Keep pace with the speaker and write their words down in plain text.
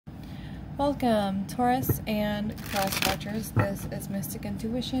Welcome, Taurus and Cross Watchers. This is Mystic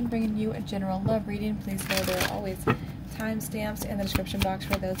Intuition, bringing you a general love reading. Please know there are always timestamps in the description box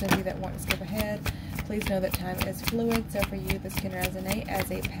for those of you that want to skip ahead. Please know that time is fluid, so for you this can resonate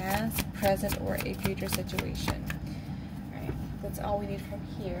as a past, present, or a future situation. Alright, that's all we need from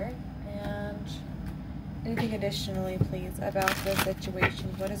here. And anything additionally, please, about the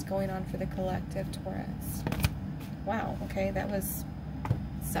situation. What is going on for the collective, Taurus? Wow, okay, that was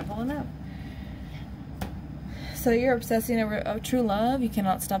simple enough. So you're obsessing over true love. You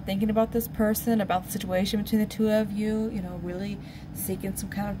cannot stop thinking about this person, about the situation between the two of you, you know, really seeking some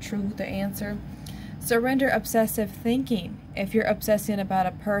kind of truth or answer. Surrender obsessive thinking. If you're obsessing about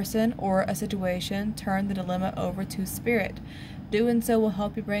a person or a situation, turn the dilemma over to spirit. Doing so will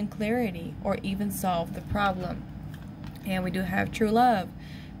help you bring clarity or even solve the problem. And we do have true love.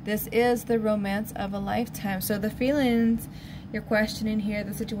 This is the romance of a lifetime. So the feelings you're questioning here,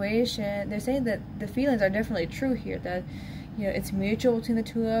 the situation, they're saying that the feelings are definitely true here, that, you know, it's mutual between the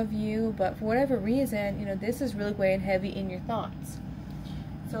two of you, but for whatever reason, you know, this is really weighing heavy in your thoughts.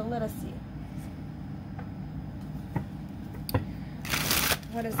 So let us see.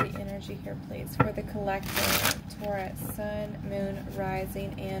 What is the energy here, please, for the collective, Taurus, Sun, Moon,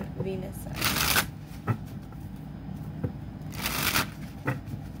 Rising, and Venus?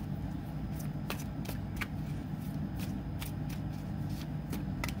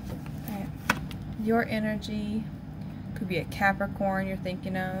 Your energy could be a Capricorn you're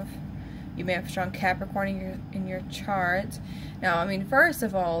thinking of. You may have strong Capricorn in your chart. Now, I mean, first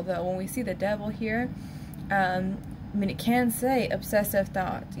of all, though, when we see the devil here, I mean, it can say obsessive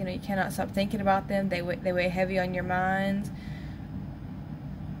thoughts. You know, you cannot stop thinking about them. They weigh heavy on your mind.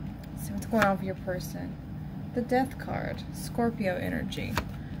 So what's going on for your person? The Death card, Scorpio energy.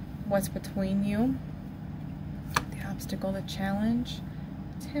 What's between you? The obstacle, the challenge,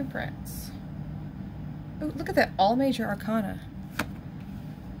 Temperance. Ooh, look at that, all major arcana.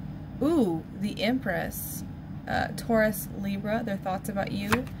 Ooh, the Empress, Taurus, Libra, their thoughts about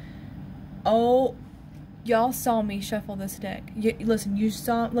you. Oh, y'all saw me shuffle this deck. Listen, you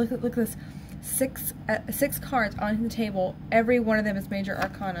saw, look at this, six cards on the table. Every one of them is major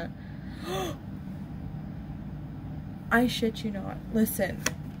arcana. I shit you not. Listen.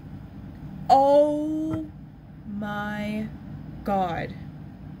 Oh my God.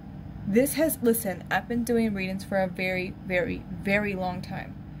 This has, listen, I've been doing readings for a very, very, very long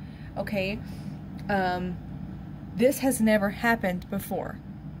time. Okay? This has never happened before.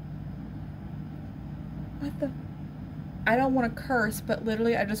 What the? I don't want to curse, but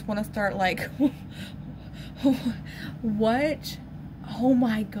literally I just want to start like, what? Oh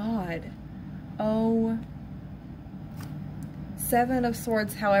my God. Oh. Seven of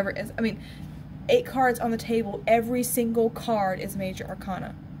Swords, however, is, I mean, 8 cards on the table. Every single card is major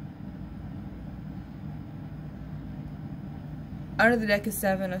arcana. Under the deck is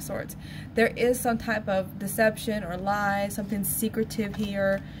 7 of Swords. There is some type of deception or lie, something secretive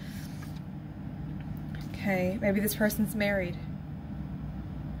here. Okay, maybe this person's married.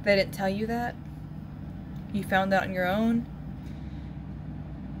 They didn't tell you that. You found out on your own.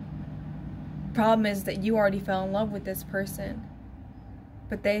 Problem is that you already fell in love with this person,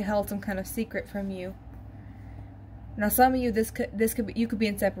 but they held some kind of secret from you. Now, some of you, you could be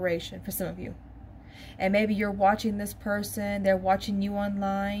in separation for some of you. And maybe you're watching this person, they're watching you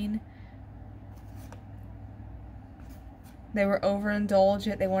online. They were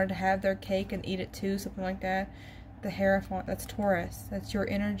overindulgent, they wanted to have their cake and eat it too, something like that. The Hierophant, that's Taurus, that's your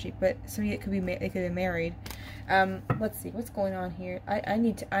energy, but some of you, they could be married. Let's see, what's going on here? I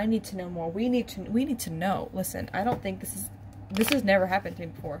need to know more. We need to know. Listen, I don't think this has never happened to me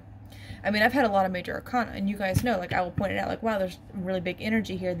before. I mean, I've had a lot of major arcana, and you guys know, like, I will point it out, like, wow, there's really big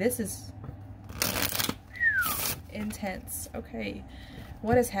energy here. This is intense. Okay,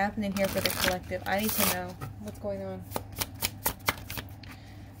 what is happening here for the collective? I need to know what's going on.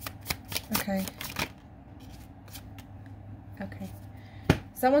 Okay,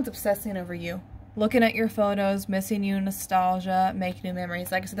 someone's obsessing over you, looking at your photos, missing you, nostalgia, making new memories.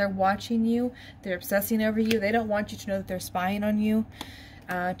 Like I said, they're watching you, they're obsessing over you. They don't want you to know that they're spying on you,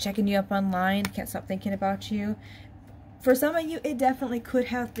 checking you up online, can't stop thinking about you. For some of you, it definitely could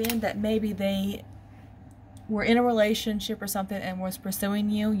have been that maybe they were in a relationship or something and was pursuing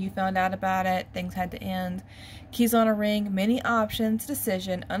you. You found out about it. Things had to end. Keys on a ring. Many options.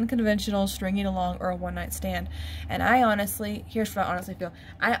 Decision. Unconventional. Stringing along. Or a one-night stand. And I honestly, here's what I honestly feel.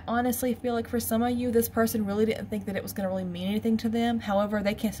 I honestly feel like for some of you, this person really didn't think that it was going to really mean anything to them. However,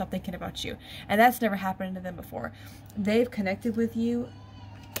 they can't stop thinking about you. And that's never happened to them before. They've connected with you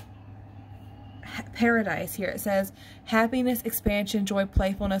paradise here. It says happiness, expansion, joy,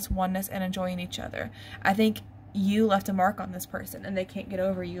 playfulness, oneness, and enjoying each other. I think you left a mark on this person and they can't get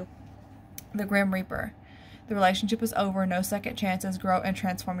over you. The Grim Reaper. The relationship is over. No second chances. Grow and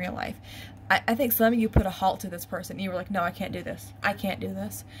transform your life. I think some of you put a halt to this person. You were like, no, I can't do this. I can't do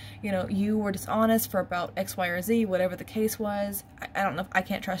this. You know, you were dishonest for about X, Y, or Z, whatever the case was. I don't know. I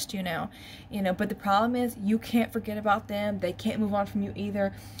can't trust you now. You know, but the problem is you can't forget about them. They can't move on from you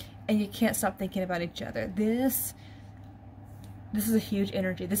either. And you can't stop thinking about each other. This is a huge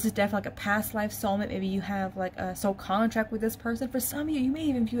energy. This is definitely like a past life soulmate. Maybe you have like a soul contract with this person. For some of you, you may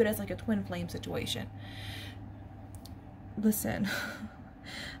even view it as like a twin flame situation. Listen,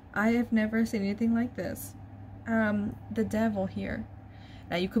 I have never seen anything like this. The devil here.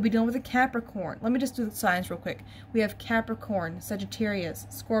 Now, you could be dealing with a Capricorn. Let me just do the signs real quick. We have Capricorn, Sagittarius,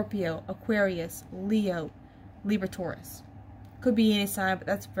 Scorpio, Aquarius, Leo, Libra, Taurus. Could be any sign, but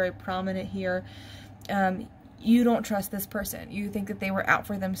that's very prominent here. You don't trust this person. You think that they were out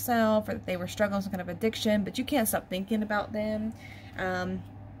for themselves, or that they were struggling with some kind of addiction, but you can't stop thinking about them.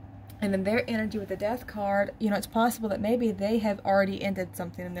 And then their energy with the Death card, you know, it's possible that maybe they have already ended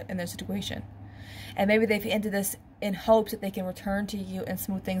something in their situation. And maybe they've ended this in hopes that they can return to you and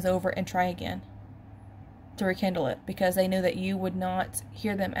smooth things over and try again to rekindle it, because they knew that you would not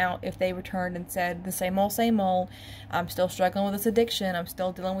hear them out if they returned and said the same old, I'm still struggling with this addiction, I'm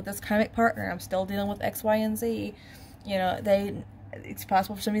still dealing with this karmic partner, I'm still dealing with X, Y, and Z. You know, it's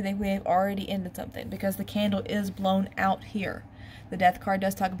possible for somebody they have already ended something, because the candle is blown out here. The Death card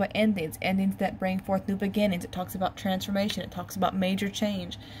does talk about endings that bring forth new beginnings. It talks about transformation. It talks about major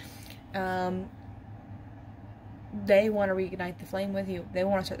change. They want to reignite the flame with you. They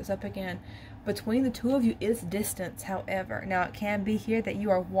want to start this up again. Between the two of you is distance, however. Now, it can be here that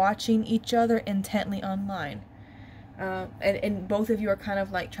you are watching each other intently online. And both of you are kind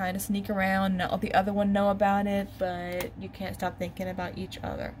of like trying to sneak around, not let the other one know about it, but you can't stop thinking about each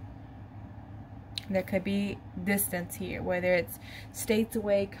other. There could be distance here, whether it's states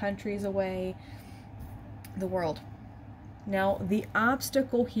away, countries away, the world. Now, the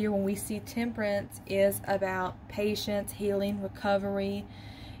obstacle here when we see Temperance is about patience, healing, recovery.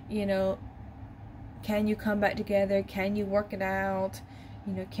 You know, can you come back together? Can you work it out?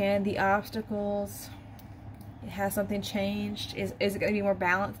 You know, can the obstacles, has something changed? Is it going to be more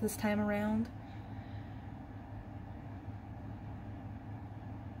balanced this time around?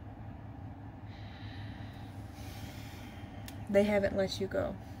 They haven't let you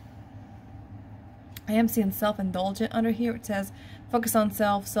go. I am seeing self-indulgent under here. It says focus on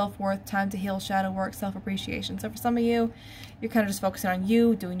self, self-worth, time to heal, shadow work, self-appreciation. So for some of you, you're kind of just focusing on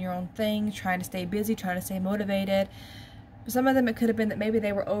you, doing your own thing, trying to stay busy, trying to stay motivated. For some of them, it could have been that maybe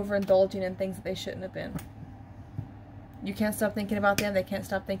they were overindulging in things that they shouldn't have been. You can't stop thinking about them. They can't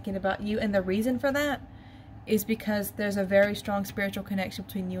stop thinking about you. And the reason for that is because there's a very strong spiritual connection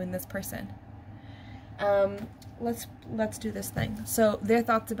between you and this person. Let's do this thing. So their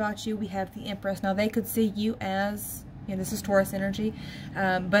thoughts about you, we have the Empress. Now they could see you as, you know, this is Taurus energy,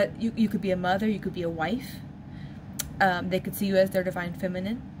 but you could be a mother, you could be a wife. They could see you as their divine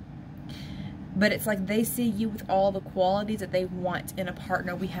feminine. But it's like they see you with all the qualities that they want in a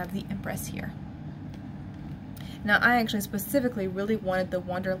partner. We have the Empress here. Now, I actually specifically really wanted the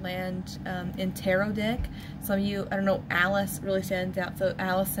Wonderland in tarot deck. Some of you, I don't know, Alice really stands out. So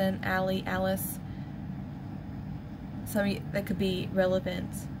Allison, Allie, Alice. Some of you, that could be relevant.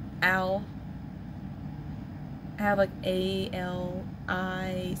 Al. I have like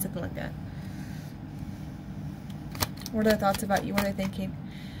A-L-I, something like that. What are their thoughts about you? What are they thinking?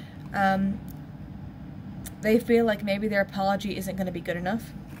 They feel like maybe their apology isn't going to be good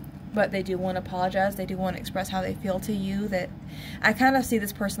enough, but they do want to apologize. They do want to express how they feel to you. That I kind of see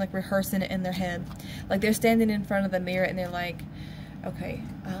this person like rehearsing it in their head. Like they're standing in front of the mirror and they're like, okay,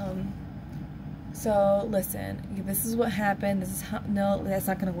 so listen, this is what happened. This is how, no, that's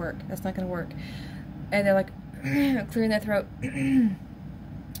not going to work. That's not going to work. And they're like clearing their throat.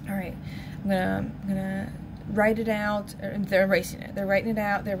 All right, I'm gonna write it out. They're erasing it. They're writing it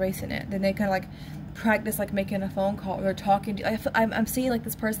out. They're erasing it. Then they kind of like practice like making a phone call. They're talking to, I'm seeing like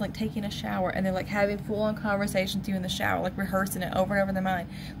this person like taking a shower and they're like having full-on conversations with you in the shower, like rehearsing it over and over in their mind,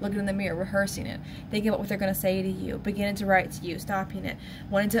 looking in the mirror, rehearsing it, thinking about what they're going to say to you, beginning to write to you, stopping it,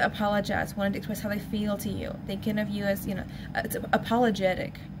 wanting to apologize, wanting to express how they feel to you, thinking of you as, you know, it's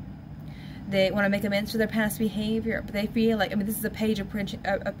apologetic. They want to make amends for their past behavior, but they feel like, I mean, this is a page approaching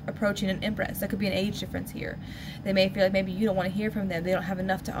an Empress. There could be an age difference here. They may feel like maybe you don't want to hear from them. They don't have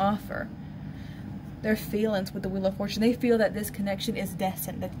enough to offer. their feelings with the Wheel of Fortune. They feel that this connection is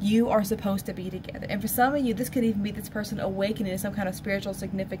destined, that you are supposed to be together. And for some of you, this could even be this person awakening to some kind of spiritual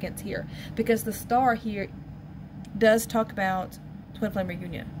significance here, because the star here does talk about twin flame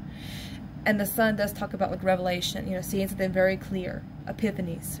reunion, and the sun does talk about like revelation, you know, seeing something very clear,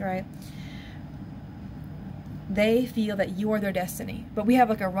 epiphanies, right? They feel that you are their destiny. But we have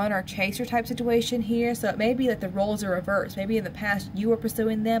like a runner chaser type situation here, so it may be that the roles are reversed. Maybe in the past you were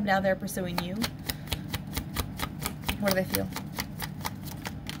pursuing them, now they're pursuing you. What do they feel?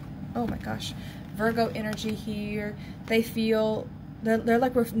 Oh my gosh. Virgo energy here. They feel, they're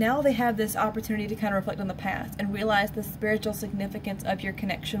like, now they have this opportunity to kind of reflect on the past and realize the spiritual significance of your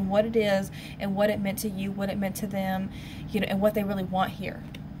connection, what it is and what it meant to you, what it meant to them, you know, and what they really want here.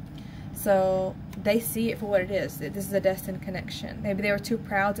 So they see it for what it is. This is a destined connection. Maybe they were too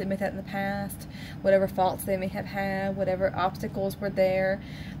proud to admit that in the past. Whatever faults they may have had, whatever obstacles were there.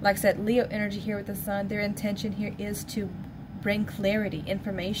 Like I said, Leo energy here with the sun, their intention here is to bring clarity,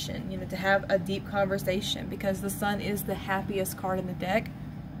 information, you know, to have a deep conversation, because the sun is the happiest card in the deck.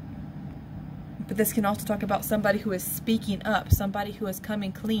 But this can also talk about somebody who is speaking up, somebody who is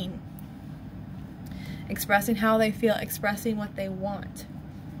coming clean, expressing how they feel, expressing what they want.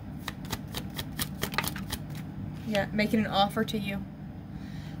 Yeah, making an offer to you.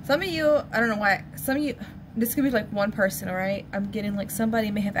 Some of you, I don't know why, some of you, this could be like one person, alright? I'm getting like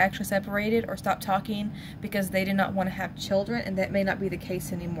somebody may have actually separated or stopped talking because they did not want to have children, and that may not be the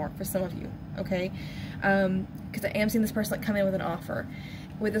case anymore for some of you, okay? Because I am seeing this person like come in with an offer.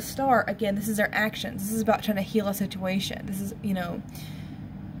 With a star, again, this is their actions. This is about trying to heal a situation. This is, you know,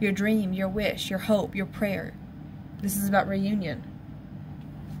 your dream, your wish, your hope, your prayer. This is about reunion.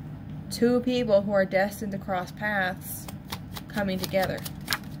 Two people who are destined to cross paths coming together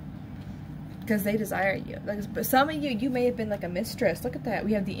because they desire you. Like, but some of you, you may have been like a mistress. Look at that.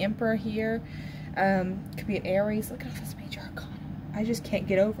 We have the Emperor here. Could be an Aries. Look at this major arcana. I just can't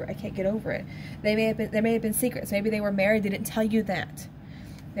get over it. I can't get over it. There may have been secrets. Maybe they were married. They didn't tell you that.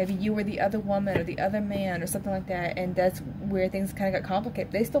 Maybe you were the other woman or the other man or something like that, and that's where things kind of got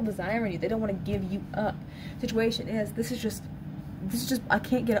complicated. They still desire you. They don't want to give you up. Situation is, this is just I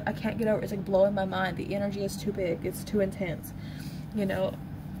can't get over it. It's like blowing my mind. The energy is too big. It's too intense. You know,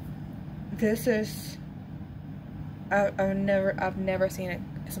 this is I've never seen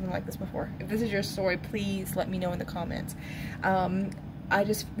something like this before. If this is your story, please let me know in the comments.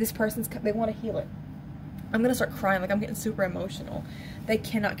 This person's, they want to heal it. I'm gonna start crying, like I'm getting super emotional. They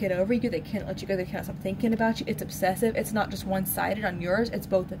cannot get over you. They can't let you go. They cannot stop thinking about you. It's obsessive. It's not just one-sided on yours. It's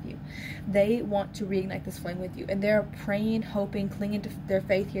both of you. They want to reignite this flame with you, and they're praying, hoping, clinging to their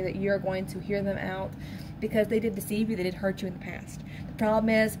faith here that you're going to hear them out, because they did deceive you. They did hurt you in the past. The problem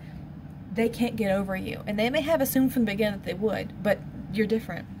is they can't get over you, and they may have assumed from the beginning that they would, but you're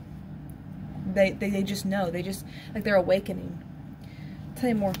different. They just know. They just, like, they're awakening. I'll tell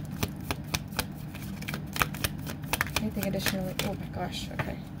you more. Anything additionally? Oh my gosh,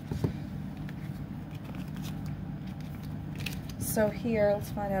 okay. So here,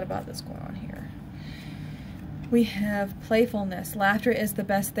 let's find out about this going on here. We have playfulness. Laughter is the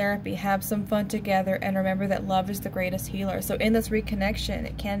best therapy. Have some fun together, and remember that love is the greatest healer. So in this reconnection,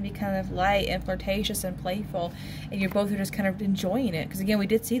 it can be kind of light and flirtatious and playful, and you're both are just kind of enjoying it. Because again, we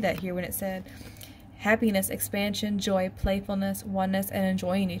did see that here when it said happiness, expansion, joy, playfulness, oneness, and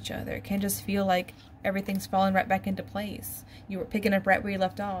enjoying each other. It can just feel like everything's falling right back into place. You were picking up right where you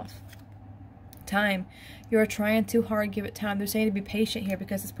left off. Time. You're trying too hard. Give it time. They're saying to be patient here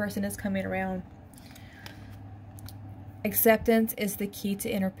because this person is coming around. Acceptance is the key to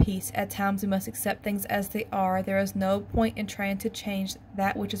inner peace. At times we must accept things as they are. There is no point in trying to change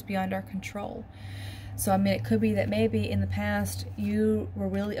that which is beyond our control. So, I mean, it could be that maybe in the past you were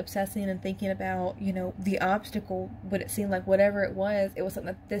really obsessing and thinking about, you know, the obstacle, but it seemed like whatever it was something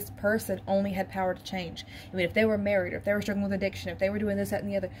that this person only had power to change. I mean, if they were married, or if they were struggling with addiction, if they were doing this, that,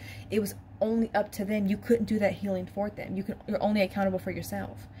 and the other, it was only up to them. You couldn't do that healing for them. You're only accountable for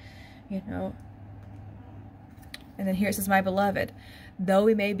yourself, you know. And then here it says, my beloved, though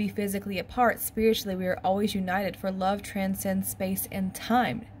we may be physically apart, spiritually we are always united, for love transcends space and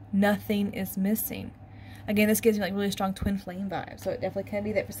time. Nothing is missing. Again, this gives me like really strong twin flame vibes. So it definitely can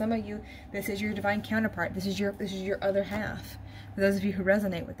be that for some of you, this is your divine counterpart. This is your other half. For those of you who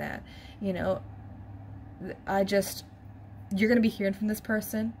resonate with that, you know, you're going to be hearing from this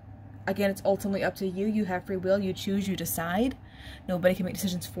person. Again, it's ultimately up to you. You have free will. You choose. You decide. Nobody can make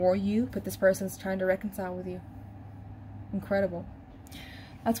decisions for you. But this person's trying to reconcile with you. Incredible.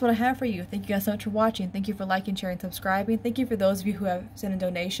 That's what I have for you. Thank you guys so much for watching. Thank you for liking, sharing, subscribing. Thank you for those of you who have sent in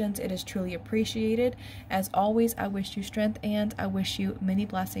donations. It is truly appreciated. As always, I wish you strength and I wish you many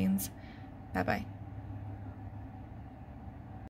blessings. Bye-bye.